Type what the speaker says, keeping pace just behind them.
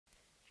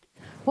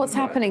What's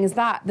happening? Is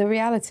that the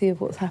reality of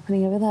what's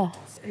happening over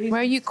there? Where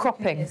are you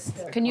cropping?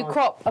 Can you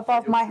crop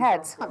above my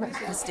head?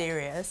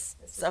 Mysterious.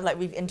 Sort of like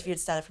we've interviewed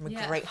Stella from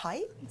a great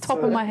height.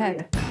 Top of my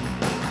head.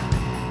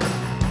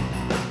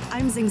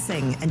 I'm Zing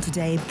Singh, and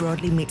today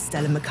broadly meets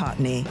Stella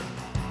McCartney.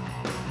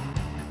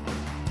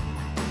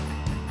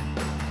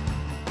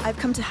 I've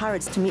come to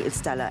Harrods to meet with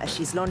Stella as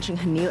she's launching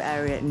her new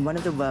area in one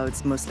of the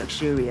world's most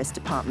luxurious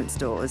department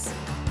stores.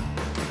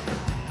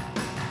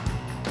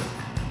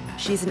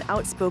 She's an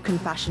outspoken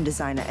fashion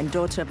designer and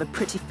daughter of a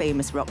pretty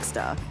famous rock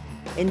star,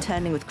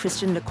 interning with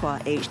Christian Lacroix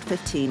aged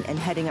 15 and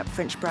heading up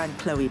French brand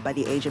Chloe by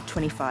the age of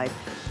 25.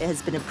 It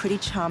has been a pretty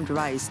charmed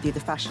rise through the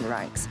fashion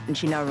ranks, and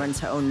she now runs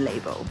her own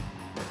label.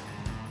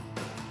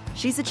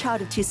 She's a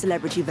child of two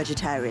celebrity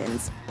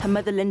vegetarians. Her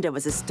mother, Linda,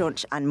 was a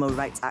staunch animal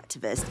rights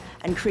activist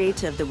and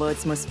creator of the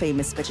world's most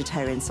famous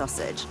vegetarian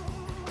sausage.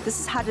 This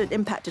has had an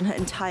impact on her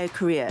entire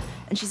career,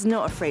 and she's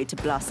not afraid to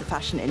blast the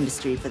fashion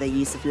industry for their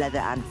use of leather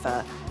and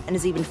fur, and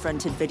has even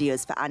fronted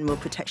videos for animal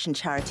protection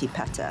charity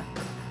PETA.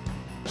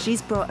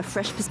 She's brought a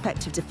fresh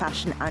perspective to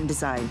fashion and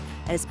design,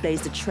 and has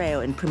blazed a trail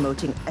in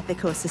promoting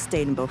ethical,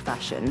 sustainable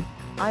fashion.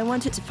 I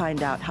wanted to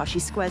find out how she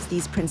squares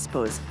these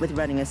principles with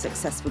running a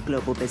successful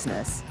global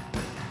business.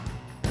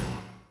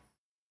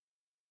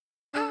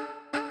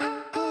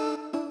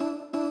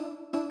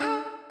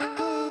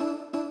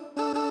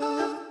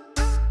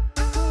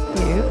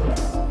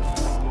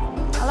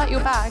 I like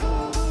your bag.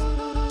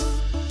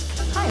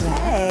 Hi there.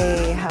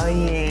 Hey, how are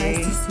you?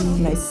 Nice to see you.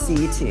 Nice to see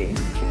you too.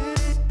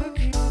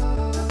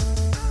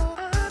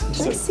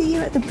 Did I see you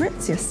at the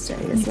Brits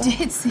yesterday as well? You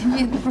did see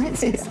me at the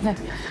Brits yesterday.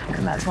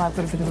 And that's why I've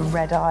got a bit of a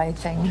red eye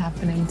thing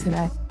happening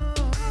today.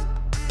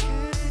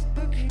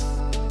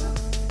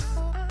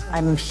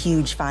 I'm a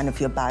huge fan of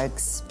your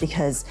bags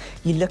because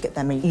you look at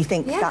them and you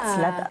think that's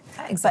leather.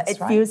 But it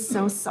feels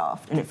so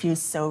soft and it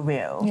feels so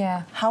real.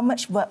 Yeah. How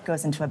much work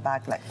goes into a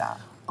bag like that?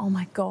 Oh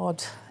my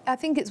God. I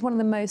think it's one of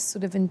the most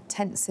sort of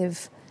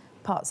intensive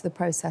parts of the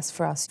process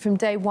for us. From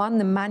day one,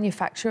 the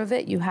manufacture of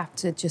it, you have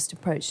to just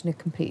approach in a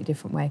completely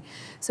different way.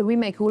 So we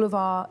make all of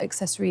our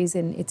accessories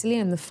in Italy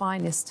in the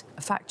finest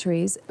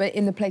factories, but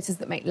in the places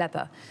that make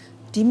leather.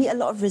 Do you meet a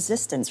lot of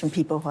resistance from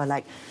people who are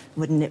like,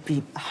 wouldn't it be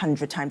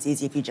 100 times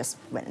easier if you just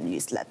went and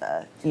used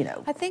leather, you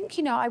know? I think,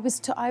 you know,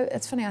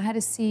 it's funny, I had a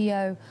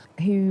CEO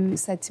who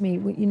said to me,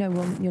 well, you know,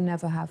 well, you'll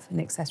never have an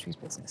accessories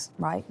business,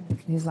 right? And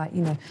he's like,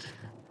 you know,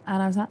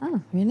 and I was like,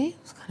 oh, really? It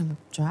was kind of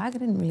a drag. I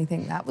didn't really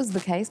think that was the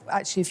case.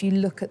 Actually, if you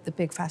look at the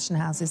big fashion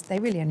houses, they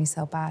really only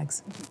sell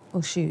bags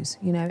or shoes.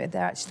 You know,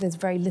 there's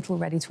very little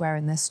ready-to-wear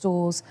in their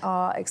stores.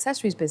 Our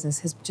accessories business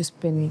has just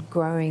been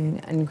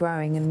growing,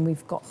 and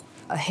we've got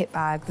a hit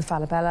bag, the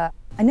Falabella.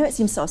 I know it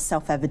seems sort of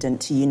self-evident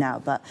to you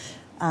now, but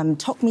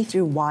talk me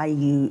through why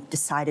you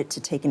decided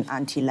to take an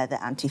anti-leather,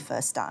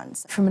 anti-fur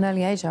stance. From an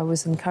early age, I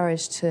was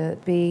encouraged to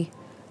be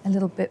a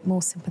little bit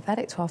more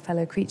sympathetic to our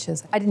fellow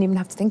creatures. I didn't even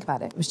have to think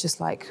about it. It was just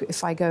like,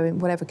 if I go in,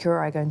 whatever career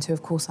I go into,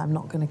 of course, I'm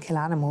not going to kill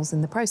animals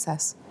in the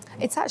process.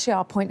 It's actually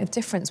our point of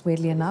difference,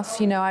 weirdly enough.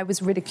 You know, I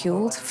was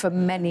ridiculed for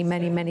many,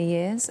 many, many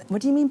years.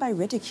 What do you mean by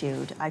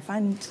ridiculed? I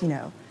find, you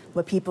know,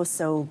 were people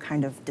so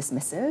kind of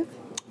dismissive?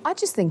 I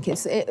just think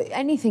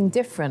anything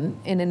different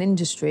in an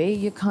industry,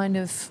 you're kind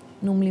of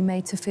normally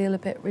made to feel a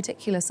bit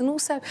ridiculous. And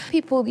also,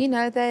 people, you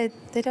know, they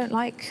don't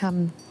like,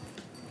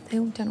 they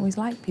don't always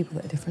like people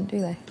that are different, do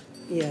they?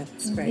 Yeah,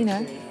 it's very you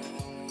know. true.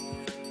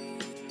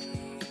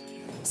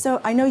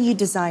 So I know you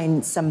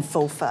designed some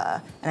faux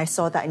fur, and I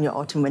saw that in your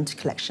autumn-winter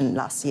collection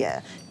last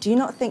year. Do you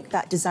not think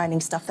that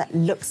designing stuff that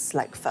looks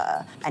like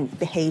fur and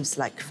behaves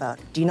like fur,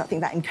 do you not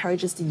think that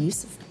encourages the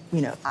use of, you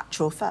know,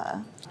 actual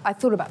fur? I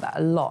thought about that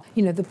a lot.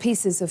 You know, the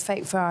pieces of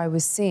fake fur I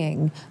was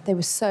seeing, they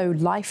were so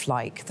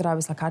lifelike that I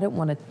was like, I don't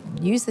want to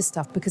use this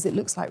stuff because it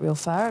looks like real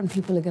fur and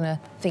people are going to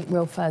think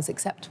real fur is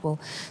acceptable.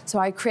 So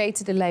I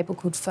created a label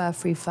called Fur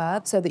Free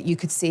Fur so that you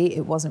could see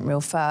it wasn't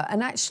real fur.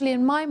 And actually,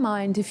 in my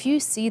mind, if you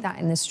see that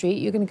in the street,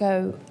 you're going to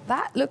go,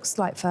 that looks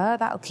like fur,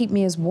 that'll keep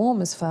me as warm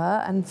as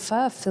fur, and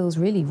fur feels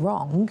really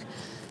wrong.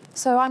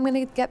 So I'm going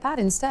to get that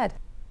instead.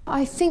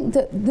 I think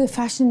that the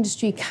fashion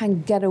industry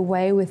can get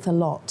away with a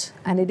lot,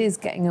 and it is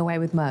getting away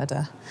with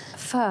murder.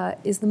 Fur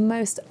is the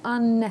most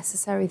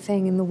unnecessary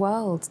thing in the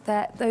world.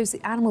 Those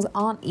animals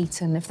aren't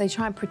eaten. If they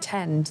try and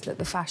pretend that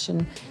the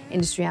fashion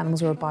industry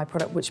animals are a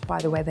byproduct, which, by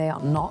the way, they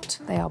are not.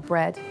 They are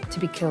bred to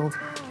be killed,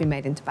 to be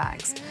made into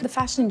bags. The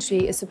fashion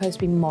industry is supposed to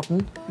be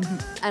modern,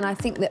 and I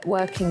think that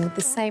working with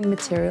the same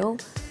material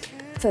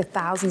for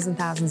thousands and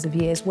thousands of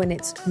years when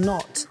it's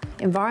not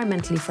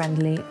environmentally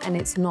friendly and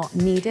it's not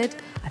needed,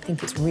 I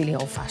think it's really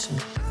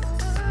old-fashioned.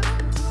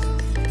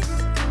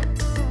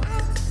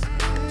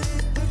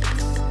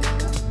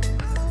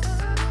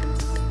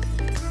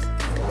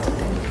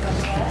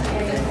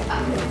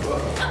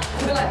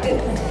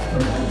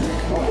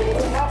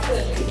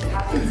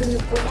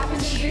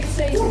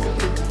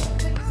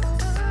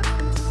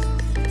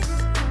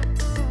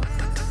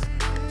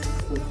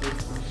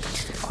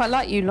 Quite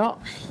like you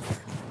lot.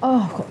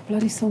 Oh, I've got a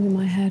bloody song in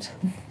my head.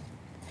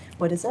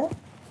 What is it?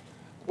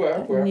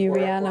 New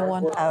Rihanna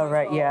one. Oh,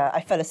 right, yeah.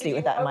 I fell asleep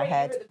with that in my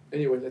head.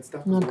 Anyway, let's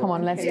start. Oh, come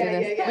on, let's do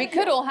this. We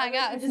could all hang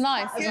out. It's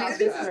nice.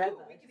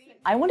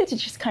 I wanted to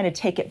just kind of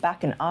take it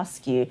back and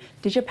ask you,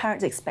 did your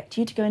parents expect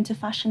you to go into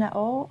fashion at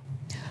all?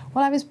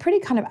 Well, I was pretty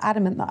kind of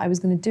adamant that I was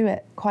going to do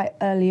it quite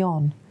early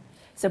on.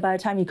 So by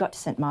the time you got to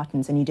St.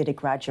 Martin's and you did a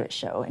graduate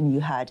show and you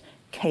had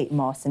Kate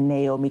Moss and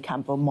Naomi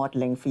Campbell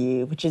modelling for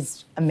you, which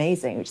is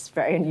amazing, which is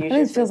very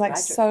unusual. It feels like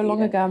so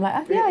long ago. I'm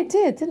like, oh, yeah, I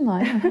did, didn't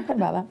I? I forgot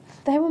about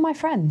that. They were my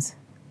friends.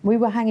 We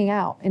were hanging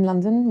out in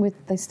London with,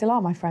 they still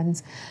are my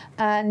friends.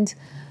 And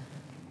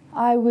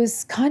I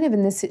was kind of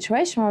in this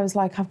situation where I was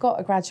like, I've got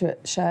a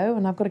graduate show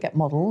and I've got to get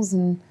models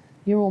and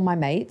you're all my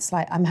mates,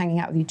 like I'm hanging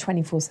out with you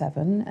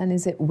 24/7, and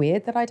is it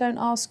weird that I don't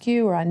ask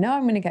you? Or I know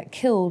I'm going to get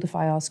killed if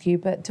I ask you,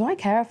 but do I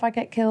care if I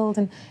get killed?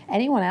 And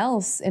anyone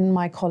else in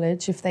my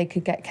college, if they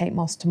could get Kate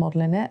Moss to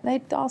model in it,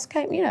 they'd ask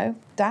Kate, you know,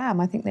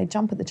 damn, I think they'd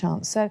jump at the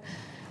chance. So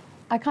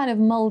I kind of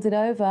mulled it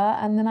over,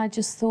 and then I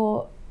just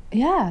thought,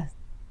 yeah,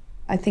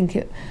 I think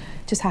it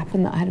just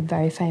happened that I had a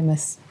very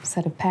famous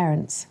set of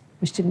parents,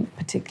 which didn't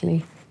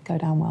particularly go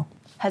down well.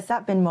 Has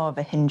that been more of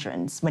a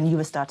hindrance? When you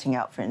were starting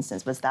out, for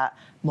instance, was that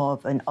more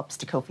of an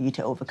obstacle for you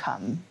to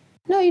overcome?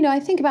 No, you know,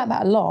 I think about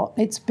that a lot.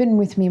 It's been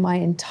with me my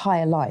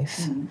entire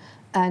life.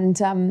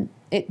 And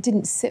it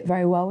didn't sit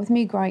very well with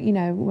me, you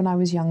know, when I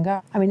was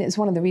younger. I mean, it's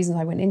one of the reasons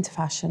I went into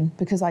fashion,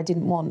 because I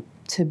didn't want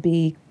to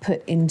be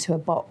put into a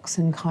box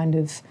and kind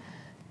of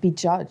be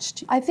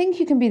judged. I think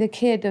you can be the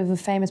kid of a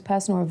famous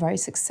person or a very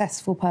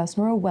successful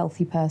person or a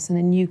wealthy person,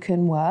 and you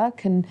can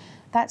work, and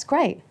that's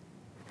great.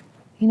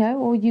 You know,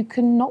 or you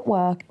can not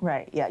work.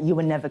 Right, yeah, you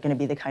were never going to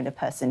be the kind of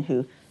person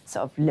who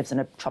sort of lives on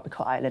a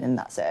tropical island and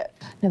that's it.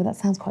 No, but that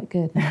sounds quite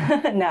good.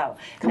 No.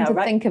 Come to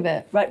think of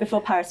it. Right before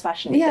Paris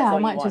Fashion Week, yeah, I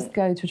might just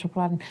go to a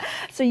tropical island.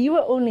 So you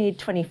were only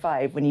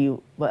 25 when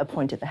you were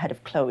appointed the head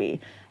of Chloe,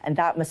 and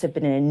that must have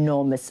been an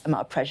enormous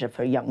amount of pressure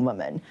for a young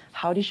woman.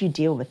 How did you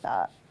deal with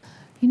that?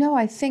 You know,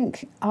 I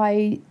think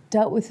I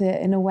dealt with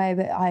it in a way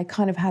that I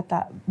kind of had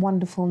that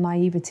wonderful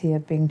naivety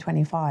of being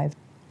 25.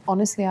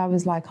 Honestly, I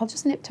was like, I'll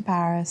just nip to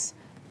Paris,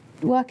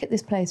 work at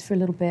this place for a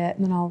little bit,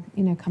 and then I'll,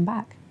 you know, come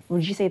back.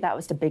 Would you say that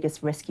was the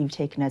biggest risk you've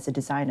taken as a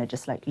designer,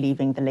 just like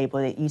leaving the label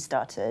that you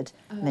started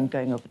and then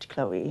going over to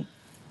Chloe?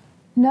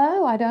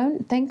 No, I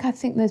don't think. I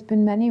think there's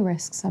been many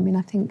risks. I mean,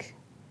 I think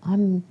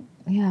I'm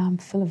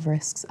full of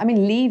risks. I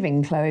mean,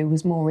 leaving Chloe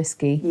was more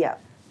risky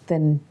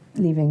than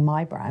leaving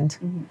my brand,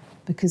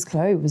 because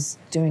Chloe was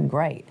doing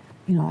great.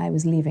 You know, I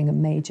was leaving a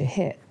major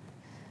hit,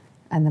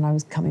 and then I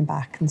was coming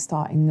back and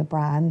starting a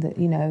brand that,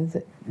 you know,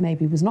 that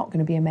maybe was not going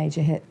to be a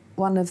major hit.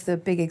 One of the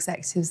big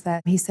executives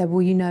there, he said,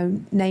 well, you know,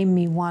 name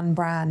me one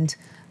brand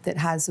that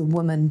has a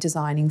woman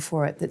designing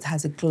for it that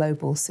has a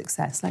global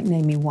success. Like,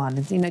 name me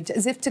one. You know,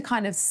 as if to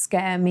kind of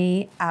scare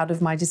me out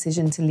of my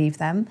decision to leave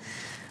them.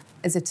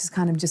 As if to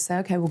kind of just say,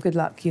 OK, well, good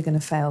luck, you're going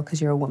to fail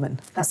because you're a woman,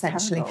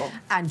 essentially. Terrible.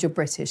 And you're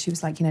British. She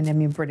was like, you know, name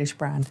me a British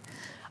brand.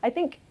 I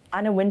think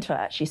Anna Wintour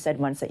actually said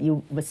once that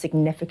you were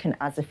significant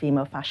as a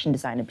female fashion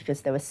designer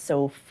because there were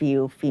so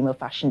few female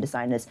fashion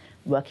designers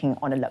working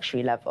on a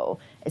luxury level.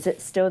 Is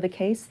it still the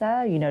case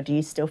there? You know, do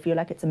you still feel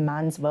like it's a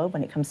man's world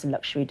when it comes to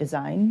luxury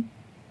design?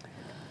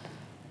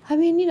 I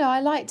mean, you know, I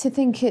like to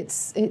think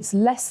it's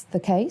less the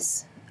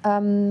case.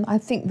 I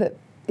think that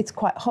it's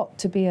quite hot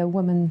to be a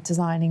woman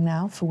designing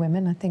now for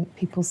women. I think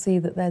people see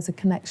that there's a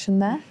connection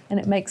there, and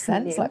it makes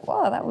sense. Like,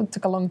 wow, that one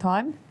took a long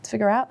time to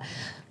figure out.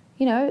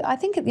 You know, I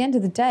think at the end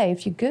of the day,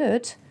 if you're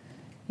good,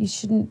 you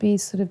shouldn't be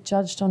sort of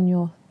judged on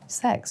your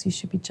sex. You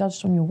should be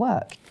judged on your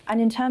work. And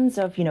in terms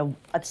of, you know,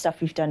 other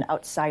stuff you've done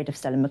outside of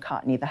Stella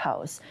McCartney, the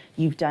house,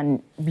 you've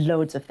done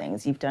loads of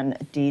things. You've done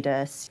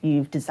Adidas,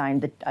 you've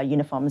designed the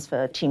uniforms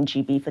for Team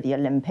GB for the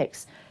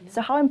Olympics. Yeah.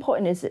 So how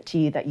important is it to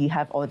you that you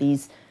have all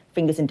these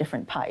fingers in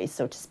different pies,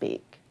 so to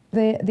speak?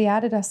 The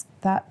Adidas,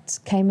 that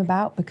came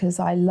about because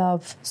I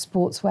love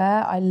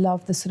sportswear, I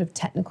love the sort of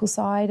technical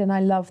side, and I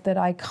love that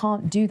I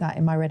can't do that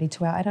in my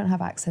ready-to-wear. I don't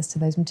have access to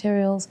those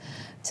materials,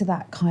 to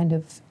that kind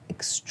of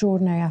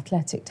extraordinary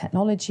athletic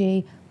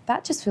technology.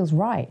 That just feels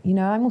right. You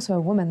know, I'm also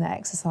a woman that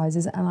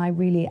exercises, and I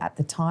really, at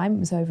the time, it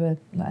was over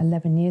like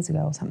 11 years ago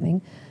or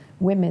something,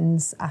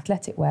 women's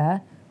athletic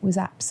wear was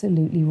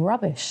absolutely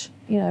rubbish.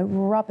 You know,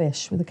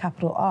 rubbish with a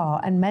capital R,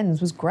 and men's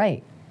was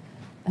great.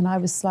 And I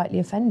was slightly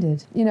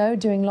offended. You know,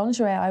 doing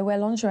lingerie, I wear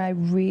lingerie, I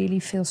really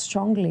feel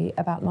strongly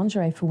about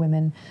lingerie for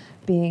women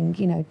being,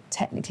 you know,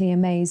 technically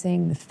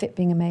amazing, the fit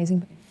being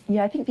amazing.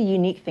 Yeah, I think the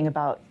unique thing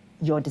about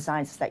your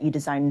designs is that you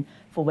design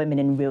for women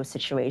in real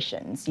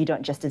situations. You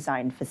don't just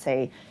design for,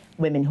 say,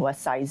 women who are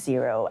size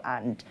 0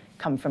 and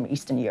come from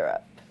Eastern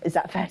Europe. Is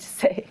that fair to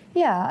say?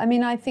 Yeah, I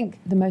mean, I think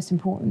the most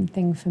important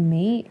thing for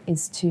me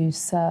is to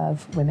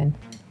serve women.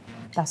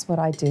 That's what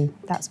I do.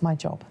 That's my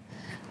job.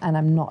 And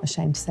I'm not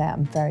ashamed to say it,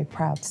 I'm very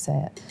proud to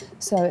say it.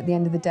 So at the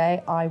end of the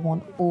day, I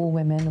want all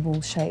women of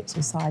all shapes,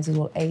 all sizes,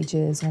 all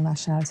ages, all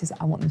nationalities,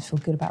 I want them to feel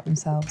good about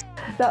themselves.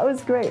 That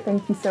was great,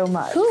 thank you so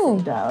much. Cool,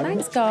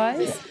 thanks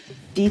guys.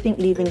 Do you think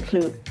leaving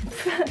Sorry.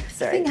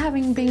 I think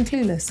having been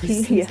clueless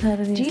is Do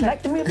you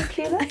like the movie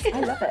Clueless?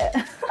 I love it.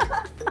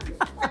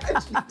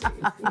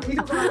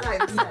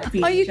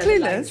 Are you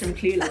clueless? From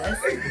Clueless.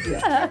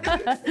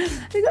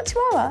 We got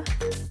Chihuahua.